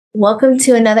Welcome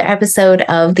to another episode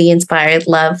of the Inspired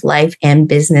Love, Life, and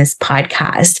Business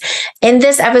podcast. In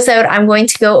this episode, I'm going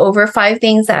to go over 5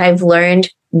 things that I've learned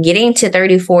getting to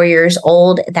 34 years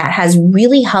old that has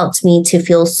really helped me to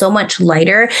feel so much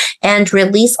lighter and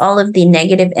release all of the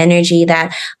negative energy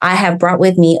that I have brought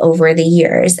with me over the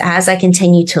years. As I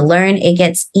continue to learn, it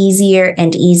gets easier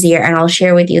and easier. And I'll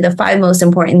share with you the 5 most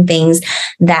important things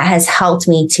that has helped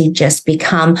me to just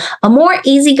become a more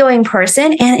easygoing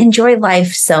person and enjoy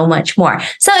life so much more.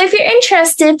 So if you're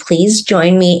interested, please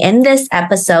join me in this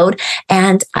episode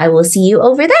and I will see you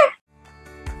over there.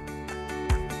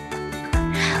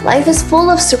 Life is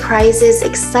full of surprises,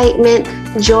 excitement,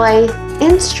 joy,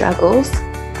 and struggles,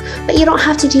 but you don't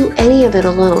have to do any of it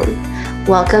alone.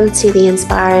 Welcome to the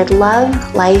Inspired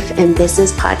Love, Life, and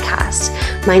Business podcast.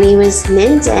 My name is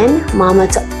Minh Dinh, mama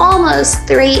to almost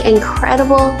 3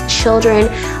 incredible children.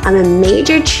 I'm a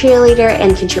major cheerleader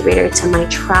and contributor to my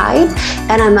tribe,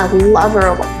 and I'm a lover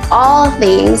of all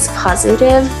things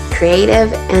positive,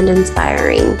 creative, and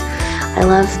inspiring. I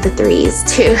love the 3s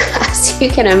too, as you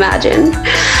can imagine.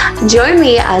 Join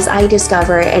me as I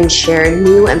discover and share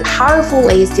new and powerful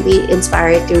ways to be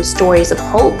inspired through stories of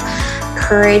hope,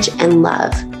 courage, and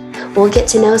love. We'll get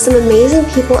to know some amazing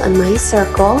people in my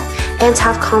circle and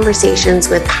have conversations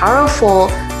with powerful,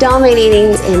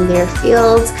 dominating in their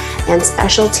fields and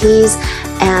specialties.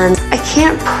 And I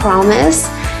can't promise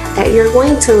that you're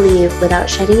going to leave without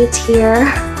shedding a tear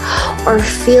or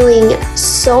feeling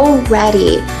so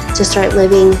ready to start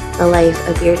living the life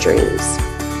of your dreams.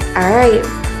 All right,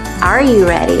 are you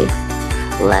ready?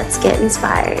 Let's get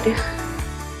inspired.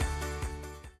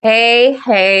 Hey.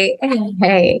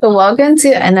 Welcome to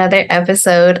another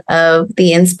episode of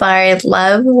the Inspired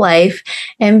Love, Life,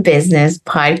 and Business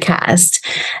podcast.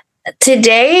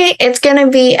 Today, it's going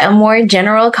to be a more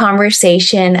general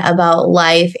conversation about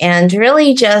life and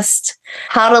really just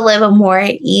how to live a more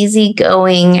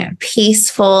easygoing,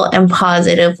 peaceful, and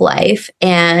positive life.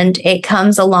 And it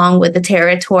comes along with the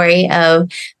territory of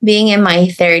being in my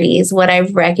 30s, what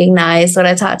I've recognized, what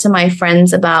I talk to my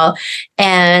friends about,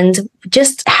 and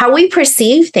just how we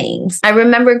perceive things. I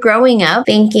remember growing up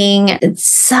thinking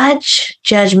such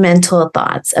judgmental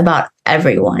thoughts about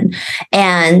everyone.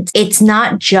 And it's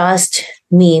not just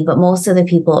me, but most of the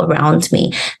people around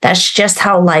me. That's just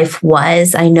how life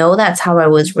was. I know that's how I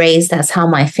was raised. That's how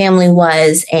my family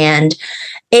was. And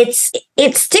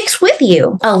it sticks with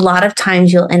you. A lot of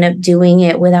times you'll end up doing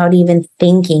it without even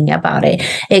thinking about it.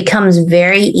 It comes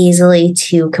very easily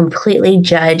to completely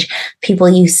judge people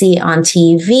you see on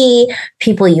TV,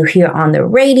 people you hear on the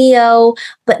radio,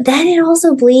 but then it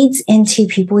also bleeds into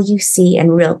people you see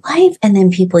in real life and then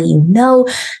people you know,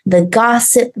 the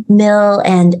gossip mill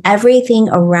and everything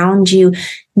around you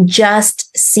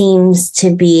just seems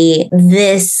to be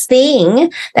this thing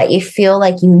that you feel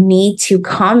like you need to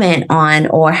comment on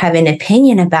or have an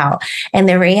opinion about. And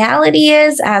the reality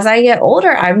is, as I get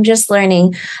older, I'm just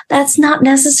learning that's not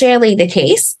necessarily the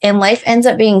case. And life ends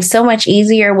up being so much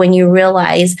easier when you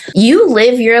realize you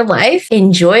live your life,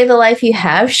 enjoy the life you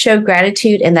have, show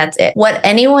gratitude, and that's it. What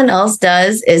anyone else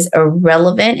does is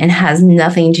irrelevant and has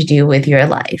nothing to do with your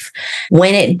life.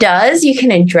 When it does, you can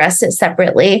address it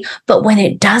separately, but when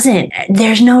it doesn't,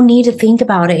 there's no need to think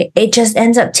about it. It just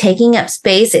ends up taking up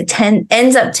space. It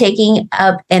ends up taking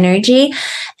up energy,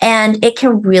 and it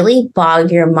can really bog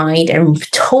your mind and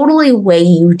totally weigh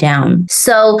you down.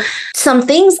 So some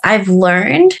things I've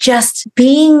learned just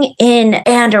being in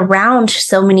and around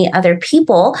so many other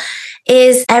people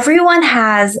is everyone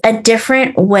has a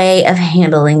different way of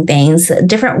handling things, a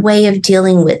different way of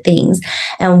dealing with things.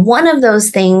 And one of those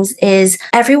things is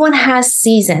everyone has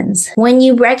seasons. When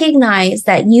you recognize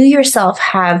that you yourself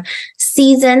have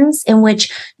seasons in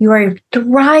which you are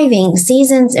thriving,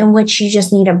 seasons in which you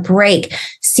just need a break,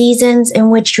 seasons in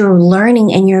which you're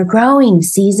learning and you're growing,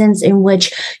 seasons in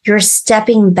which you're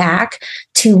stepping back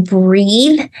to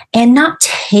breathe and not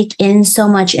take in so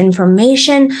much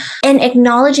information and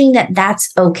acknowledging that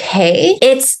that's okay.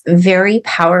 It's very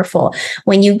powerful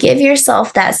when you give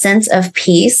yourself that sense of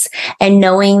peace and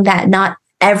knowing that not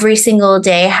every single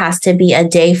day has to be a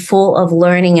day full of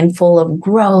learning and full of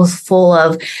growth, full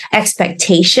of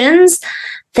expectations.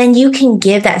 Then you can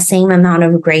give that same amount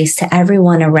of grace to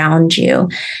everyone around you.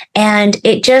 And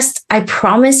I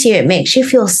promise you, it makes you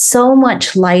feel so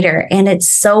much lighter and it's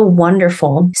so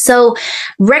wonderful. So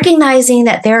recognizing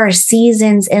that there are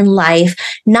seasons in life,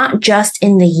 not just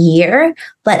in the year,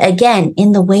 But again,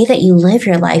 in the way that you live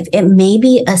your life, it may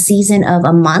be a season of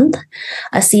a month,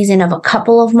 a season of a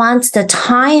couple of months. The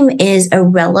time is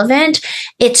irrelevant.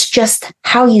 It's just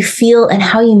how you feel and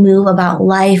how you move about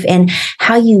life and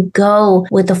how you go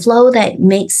with the flow that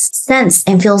makes sense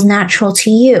and feels natural to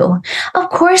you. Of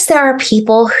course, there are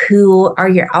people who are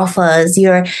your alphas,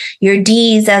 your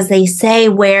Ds, as they say,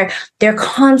 where they're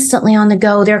constantly on the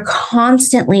go. They're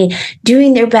constantly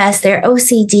doing their best. They're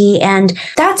OCD, and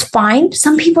that's fine.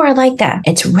 Some people are like that.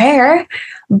 It's rare,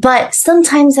 but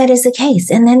sometimes that is the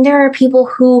case. And then there are people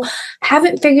who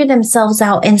haven't figured themselves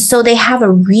out. And so they have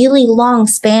a really long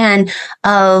span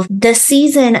of the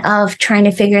season of trying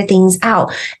to figure things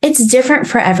out. It's different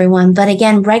for everyone. But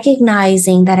again,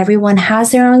 recognizing that everyone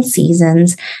has their own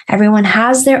seasons, everyone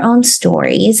has their own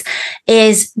stories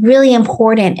is really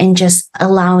important, in just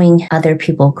allowing other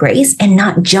people grace and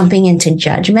not jumping into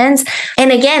judgments.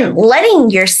 And again, letting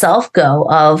yourself go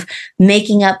of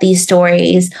making up these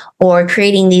stories or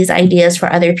creating these ideas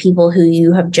for other people who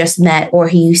you have just met or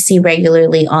who you see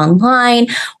regularly online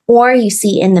or you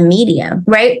see in the media,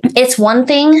 right? It's one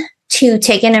thing to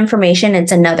take in information.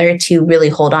 It's another to really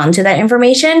hold on to that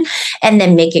information and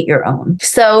then make it your own.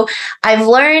 So I've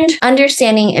learned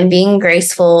understanding and being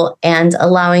graceful and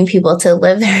allowing people to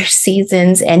live their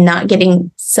seasons and not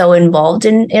getting so involved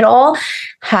in it all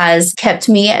has kept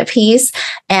me at peace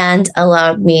and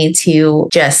allowed me to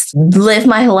just live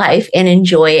my life and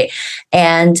enjoy it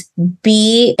and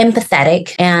be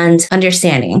empathetic and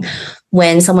understanding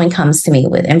when someone comes to me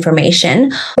with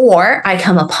information or I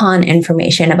come upon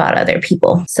information about other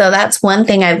people. So that's one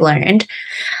thing I've learned.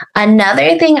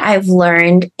 Another thing I've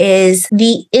learned is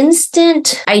the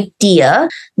instant idea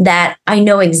that I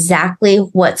know exactly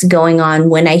what's going on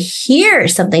when I hear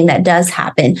something that does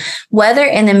happen, whether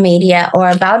in the media or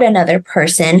about another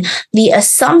person, the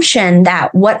assumption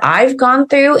that what I've gone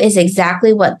through is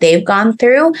exactly what they've gone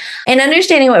through, and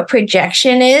understanding what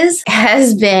projection is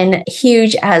has been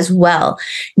huge as well.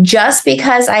 Just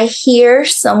because I hear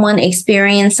someone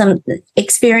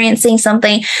experiencing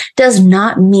something does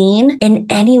not mean in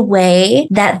any way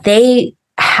that they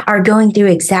are going through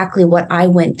exactly what I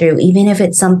went through, even if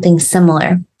it's something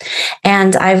similar.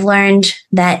 And I've learned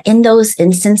that in those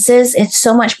instances, it's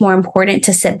so much more important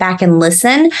to sit back and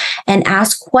listen and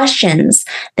ask questions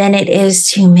than it is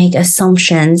to make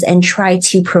assumptions and try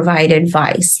to provide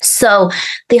advice. So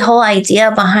the whole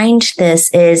idea behind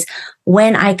this is,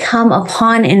 when I come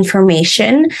upon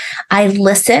information, I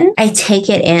listen, I take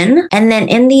it in. And then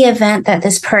in the event that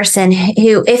this person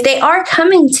who, if they are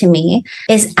coming to me,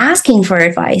 is asking for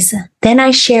advice, then I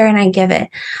share and I give it.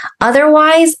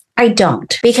 Otherwise, I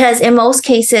don't, because in most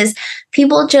cases,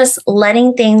 people just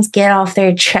letting things get off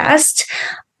their chest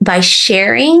by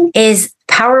sharing is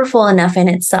powerful enough in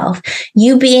itself.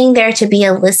 You being there to be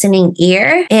a listening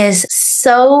ear is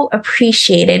so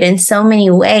appreciated in so many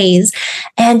ways.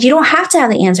 And you don't have to have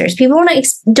the answers. People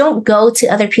don't go to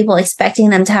other people expecting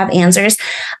them to have answers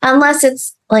unless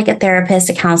it's like a therapist,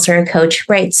 a counselor, a coach,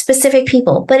 right? Specific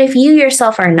people. But if you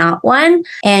yourself are not one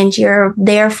and you're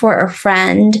there for a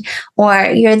friend or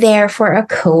you're there for a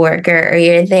coworker or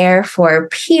you're there for a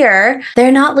peer,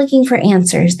 they're not looking for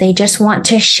answers. They just want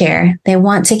to share. They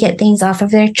want to get things off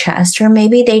of their chest, or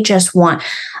maybe they just want,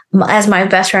 as my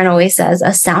best friend always says,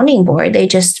 a sounding board. They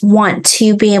just want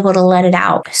to be able to let it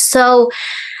out. So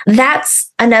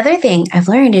that's another thing I've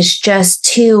learned, is just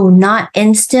to not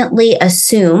instantly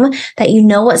assume that you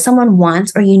know what someone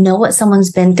wants or you know what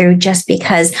someone's been through just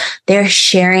because they're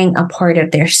sharing a part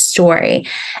of their story.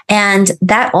 And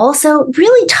that also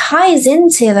really ties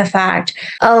into the fact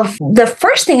of the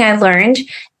first thing I learned,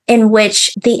 in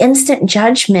which the instant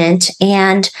judgment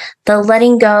and the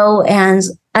letting go and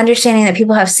understanding that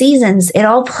people have seasons, it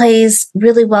all plays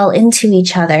really well into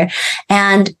each other.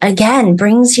 And again,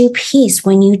 brings you peace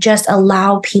when you just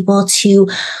allow people to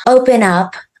open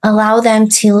up, allow them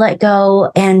to let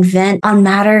go and vent on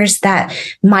matters that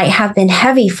might have been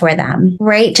heavy for them,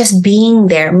 right? Just being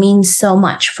there means so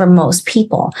much for most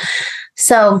people.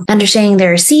 So understanding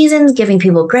there are seasons, giving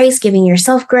people grace, giving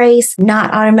yourself grace,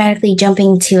 not automatically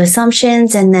jumping to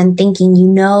assumptions and then thinking you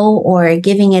know, or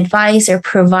giving advice or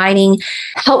providing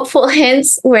helpful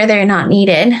hints where they're not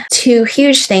needed. Two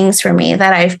huge things for me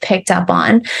that I've picked up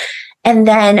on. And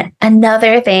then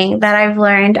another thing that I've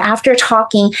learned after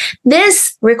talking,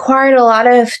 this required a lot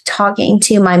of talking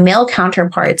to my male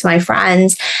counterparts, my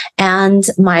friends, and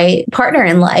my partner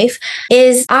in life,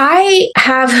 is I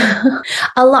have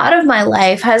a lot of my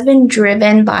life has been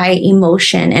driven by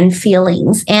emotion and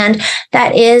feelings. And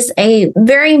that is a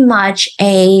very much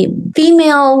a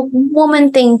female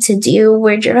woman thing to do.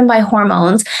 We're driven by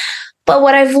hormones. But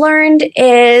what I've learned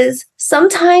is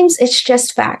Sometimes it's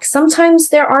just facts. Sometimes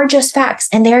there are just facts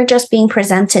and they're just being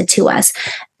presented to us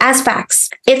as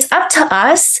facts. It's up to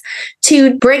us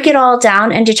to break it all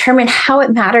down and determine how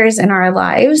it matters in our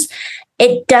lives.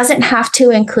 It doesn't have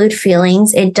to include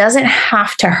feelings. It doesn't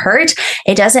have to hurt.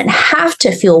 It doesn't have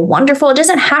to feel wonderful. It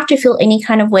doesn't have to feel any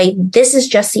kind of way. This is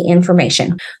just the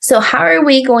information. So how are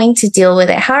we going to deal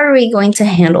with it? How are we going to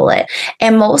handle it?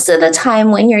 And most of the time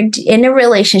when you're in a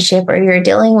relationship or you're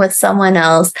dealing with someone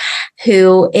else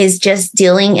who is just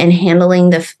dealing with and handling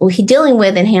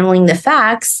the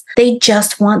facts, they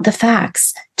just want the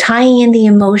facts. Tying in the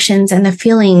emotions and the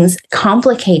feelings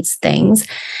complicates things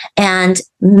and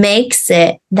makes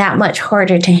it that much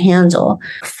harder to handle.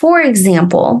 For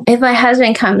example, if my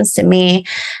husband comes to me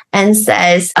and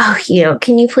says, oh,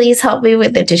 can you please help me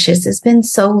with the dishes? It's been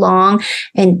so long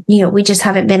and, we just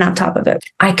haven't been on top of it.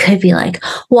 I could be like,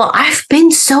 well, I've been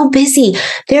so busy.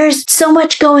 There's so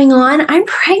much going on. I'm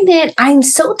pregnant. I'm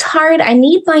so tired. I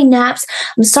need my naps.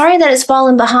 I'm sorry that it's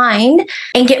fallen behind,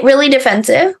 and get really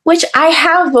defensive, which I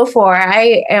have before.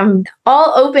 I am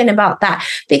all open about that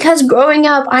because growing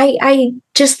up, I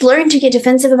just learned to get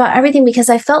defensive about everything because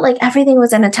I felt like everything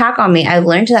was an attack on me. I've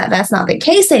learned that that's not the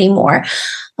case anymore.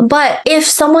 But if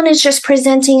someone is just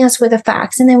presenting us with the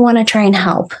facts and they want to try and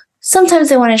help, sometimes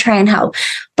they want to try and help.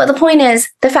 But the point is,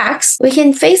 the facts, we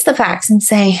can face the facts and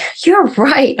say, you're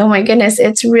right. Oh my goodness,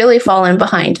 it's really fallen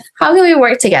behind. How can we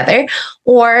work together?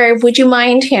 Or would you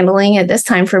mind handling it this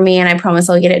time for me? And I promise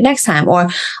I'll get it next time. Or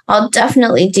I'll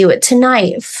definitely do it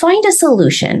tonight. Find a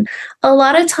solution. A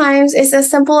lot of times it's as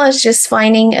simple as just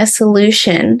finding a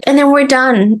solution and then we're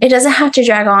done. It doesn't have to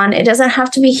drag on. It doesn't have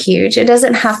to be huge. It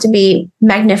doesn't have to be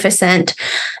magnificent.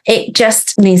 It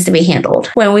just needs to be handled.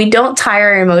 When we don't tie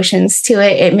our emotions to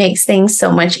it, it makes things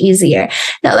so much easier.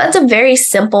 Now, that's a very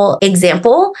simple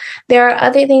example. There are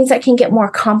other things that can get more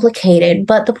complicated,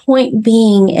 but the point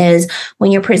being is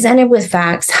when you're presented with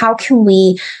facts, how can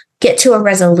we get to a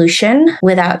resolution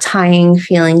without tying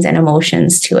feelings and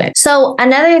emotions to it? So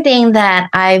another thing that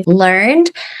I've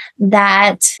learned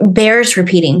that bears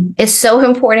repeating is so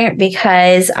important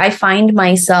because I find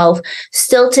myself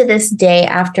still to this day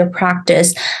after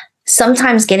practice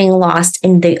sometimes getting lost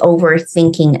in the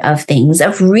overthinking of things,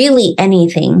 of really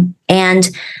anything. And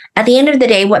at the end of the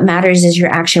day, what matters is your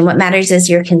action. What matters is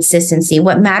your consistency.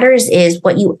 What matters is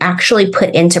what you actually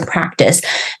put into practice,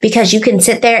 because you can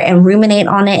sit there and ruminate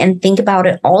on it and think about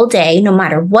it all day, no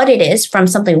matter what it is, from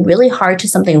something really hard to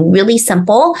something really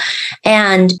simple,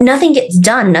 and nothing gets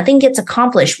done. Nothing gets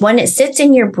accomplished. When it sits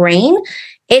in your brain,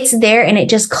 it's there and it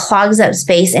just clogs up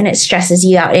space and it stresses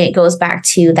you out. And it goes back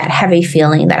to that heavy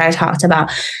feeling that I talked about.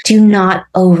 Do not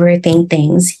overthink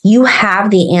things. You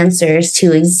have the answers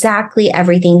to exactly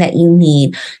everything that you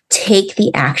need. Take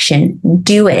the action,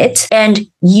 do it, and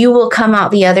you will come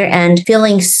out the other end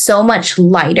feeling so much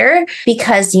lighter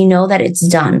because you know that it's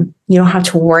done. You don't have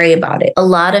to worry about it. A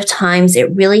lot of times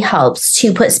it really helps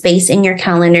to put space in your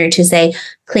calendar to say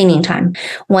cleaning time.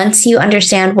 Once you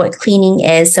understand what cleaning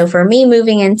is, so for me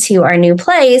moving into our new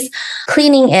place,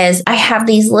 cleaning is I have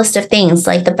these list of things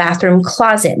like the bathroom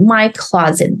closet, my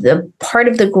closet, the part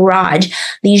of the garage,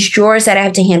 these drawers that I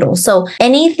have to handle. So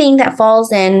anything that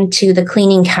falls into the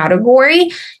cleaning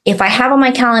category, if I have on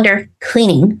my calendar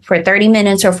cleaning for 30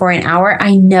 minutes or for an hour,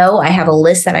 I know I have a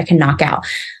list that I can knock out.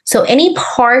 So any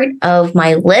part of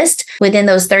my list within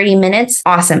those 30 minutes,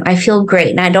 awesome. I feel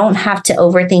great. And I don't have to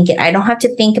overthink it. I don't have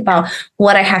to think about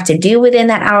what I have to do within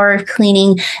that hour of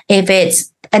cleaning. If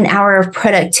it's an hour of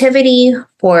productivity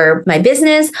for my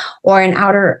business or an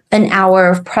hour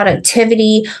of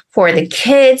productivity for the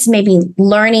kids, maybe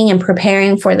learning and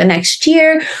preparing for the next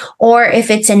year, or if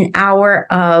it's an hour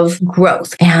of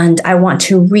growth and I want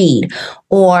to read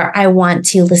or I want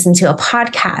to listen to a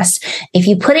podcast. If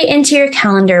you put it into your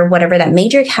calendar, whatever that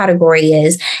major category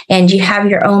is, and you have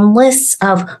your own lists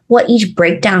of what each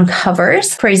breakdown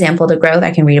covers, for example, the growth,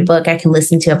 I can read a book, I can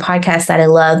listen to a podcast that I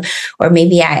love, or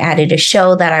maybe I added a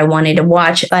show that I wanted to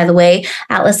watch. By the way,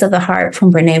 Atlas of the Heart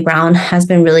from Brené Brown has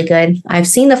been really good. I've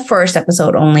seen the first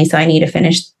episode only, so I need to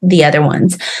finish the other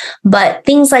ones. But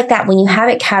things like that, when you have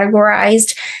it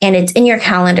categorized and it's in your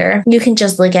calendar, you can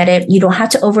just look at it. You don't have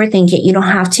to overthink it. You don't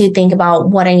have to think about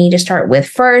what I need to start with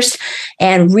first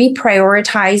and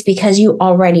reprioritize because you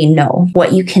already know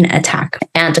what you can attack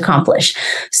and accomplish.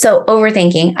 So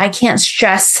overthinking, I can't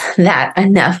stress that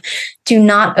enough. Do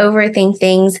not overthink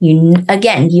things.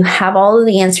 You have all of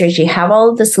the answers. You have all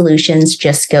of the solutions.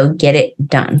 Just go get it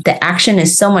done. The action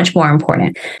is so much more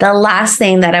important. The last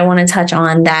thing that I want to touch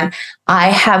on that I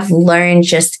have learned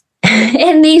just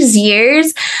in these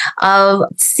years of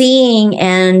seeing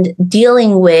and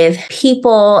dealing with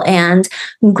people and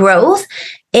growth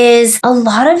is a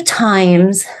lot of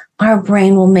times our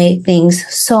brain will make things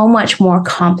so much more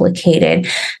complicated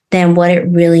than what it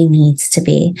really needs to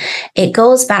be. It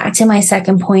goes back to my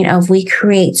second point of we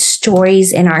create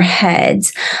stories in our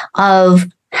heads of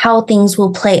how things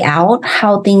will play out,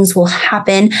 how things will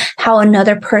happen, how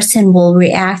another person will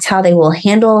react, how they will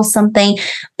handle something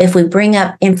if we bring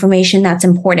up information that's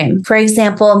important. For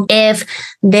example, if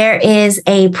there is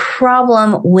a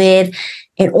problem with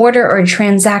an order or a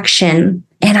transaction,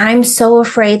 and I'm so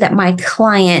afraid that my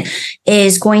client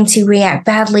is going to react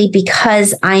badly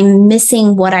because I'm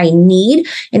missing what I need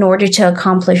in order to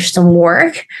accomplish some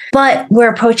work, but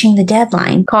we're approaching the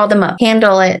deadline. Call them up,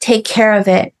 handle it, take care of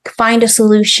it, find a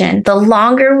solution. The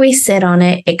longer we sit on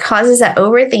it, it causes that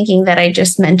overthinking that I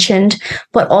just mentioned,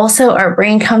 but also our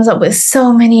brain comes up with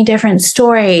so many different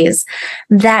stories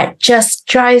that just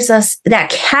drives us,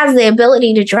 that has the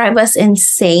ability to drive us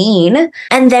insane.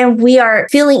 And then we are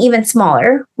feeling even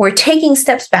smaller. We're taking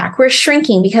steps back. We're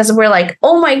shrinking because we're like,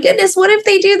 oh my goodness, what if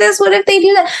they do this? What if they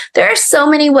do that? There are so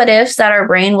many what ifs that our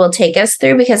brain will take us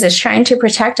through because it's trying to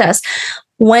protect us.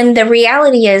 When the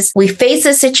reality is we face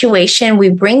a situation, we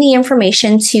bring the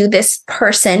information to this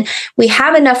person, we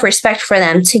have enough respect for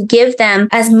them to give them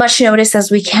as much notice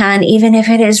as we can, even if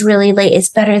it is really late. It's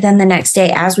better than the next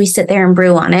day as we sit there and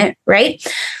brew on it, right?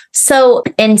 So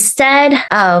instead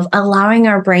of allowing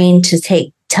our brain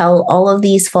to tell all of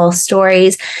these false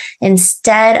stories,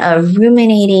 instead of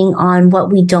ruminating on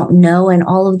what we don't know and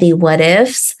all of the what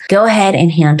ifs, go ahead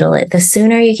and handle it. The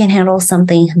sooner you can handle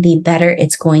something, the better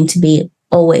it's going to be.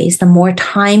 Always. The more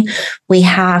time we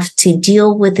have to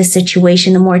deal with the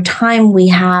situation, the more time we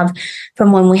have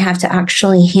from when we have to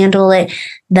actually handle it,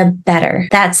 the better.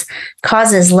 That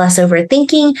causes less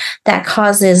overthinking. That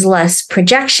causes less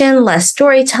projection, less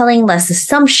storytelling, less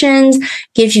assumptions,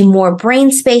 gives you more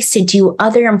brain space to do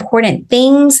other important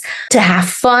things, to have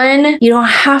fun. You don't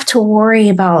have to worry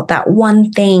about that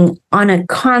one thing on a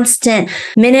constant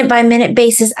minute by minute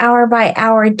basis, hour by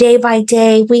hour, day by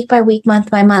day, week by week,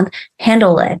 month by month.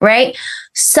 Handle it, right?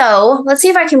 So let's see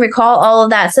if I can recall all of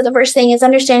that. So the first thing is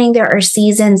understanding there are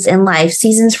seasons in life,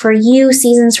 seasons for you,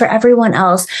 seasons for everyone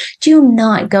else. Do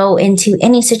not go into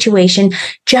any situation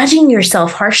judging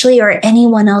yourself harshly or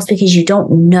anyone else because you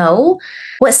don't know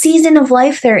what season of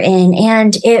life they're in.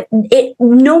 And it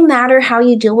no matter how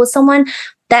you deal with someone,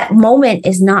 that moment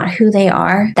is not who they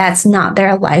are. That's not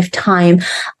their lifetime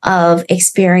of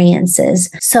experiences.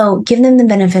 So give them the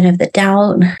benefit of the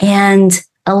doubt and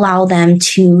allow them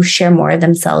to share more of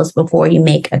themselves before you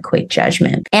make a quick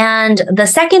judgment. And the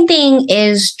second thing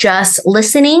is just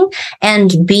listening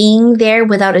and being there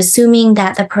without assuming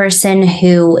that the person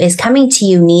who is coming to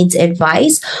you needs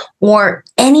advice or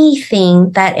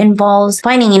anything that involves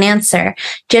finding an answer.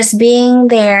 Just being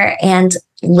there and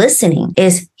listening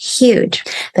is huge.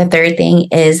 The third thing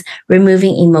is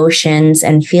removing emotions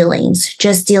and feelings,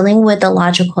 just dealing with the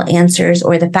logical answers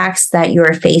or the facts that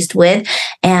you're faced with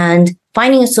and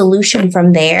finding a solution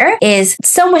from there is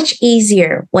so much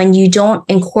easier when you don't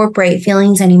incorporate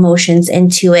feelings and emotions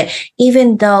into it,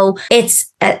 even though it's,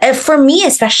 for me,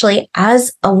 especially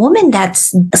as a woman,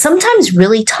 that's sometimes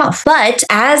really tough. But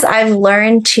as I've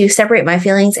learned to separate my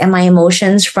feelings and my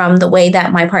emotions from the way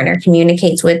that my partner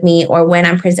communicates with me or when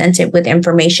I'm presented with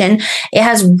information, it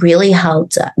has really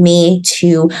helped me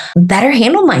to better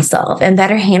handle myself and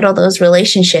better handle those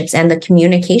relationships. And the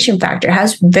communication factor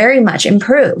has very much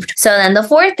improved. So then the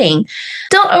fourth thing,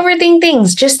 don't overthink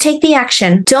things. Just take the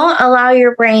action. Don't allow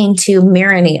your brain to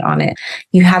marinate on it.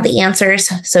 You have the answers,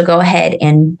 so go ahead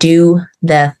and do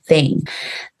the thing.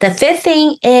 The fifth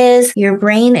thing is your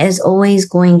brain is always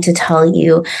going to tell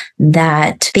you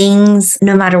that things,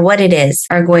 no matter what it is,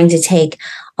 are going to take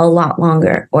a lot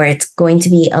longer or it's going to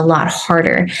be a lot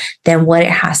harder than what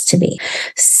it has to be.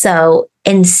 So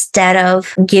instead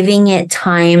of giving it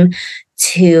time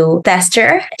to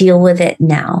fester, deal with it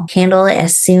now. Handle it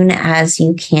as soon as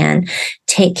you can.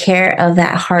 Take care of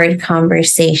that hard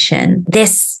conversation.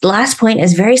 This last point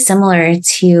is very similar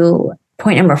to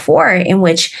point number 4, in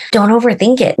which don't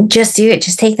overthink it. Just do it.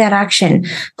 Just take that action.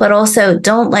 But also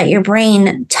don't let your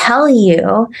brain tell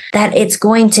you that it's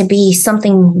going to be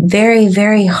something very,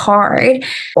 very hard,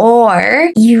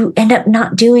 or you end up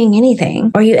not doing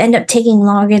anything, or you end up taking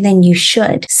longer than you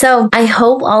should. So I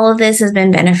hope all of this has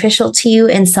been beneficial to you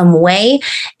in some way.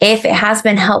 If it has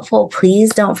been helpful,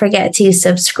 please don't forget to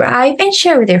subscribe and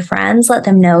share with your friends. Let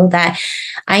them know that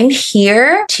I'm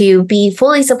here to be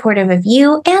fully supportive of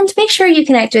you, and make sure you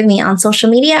connect with me on social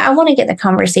media. I want to get the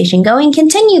conversation going,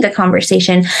 continue the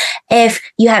conversation. If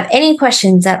you have any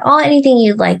questions at all, anything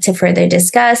you'd like to further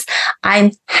discuss,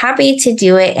 I'm happy to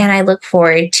do it. And I look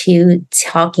forward to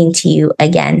talking to you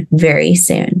again very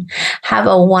soon. Have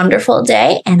a wonderful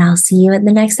day, and I'll see you in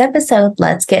the next episode.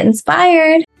 Let's get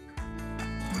inspired.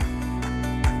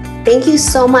 Thank you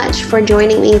so much for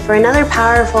joining me for another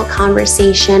powerful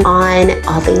conversation on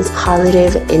all things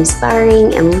positive,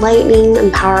 inspiring, enlightening,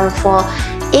 and powerful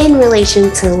in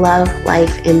relation to love,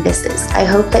 life, and business. I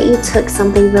hope that you took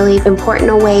something really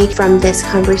important away from this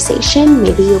conversation.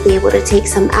 Maybe you'll be able to take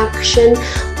some action.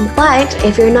 But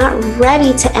if you're not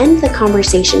ready to end the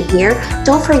conversation here,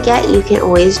 don't forget you can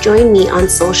always join me on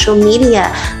social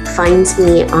media. Find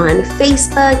me on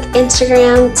Facebook,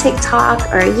 Instagram,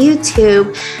 TikTok, or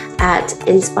YouTube at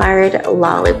Inspired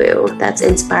Lolibu. That's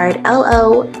Inspired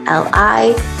Lolibu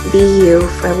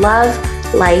for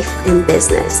love, life, and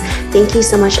business. Thank you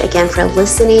so much again for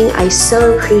listening. I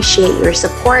so appreciate your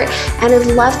support, and I'd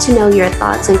love to know your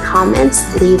thoughts and comments.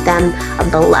 Leave them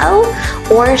below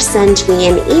or send me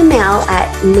an email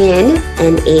at Nhin,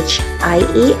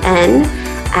 Nhin,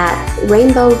 at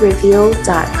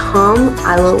rainbowreveal.com.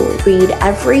 I will read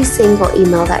every single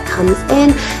email that comes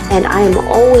in, and I am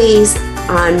always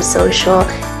on social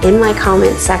in my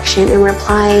comment section and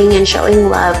replying and showing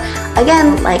love.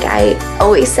 Again, like I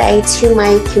always say to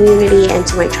my community and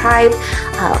to my tribe,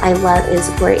 I love and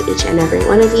support each and every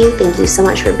one of you. Thank you so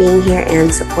much for being here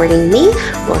and supporting me.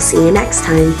 We'll see you next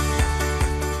time.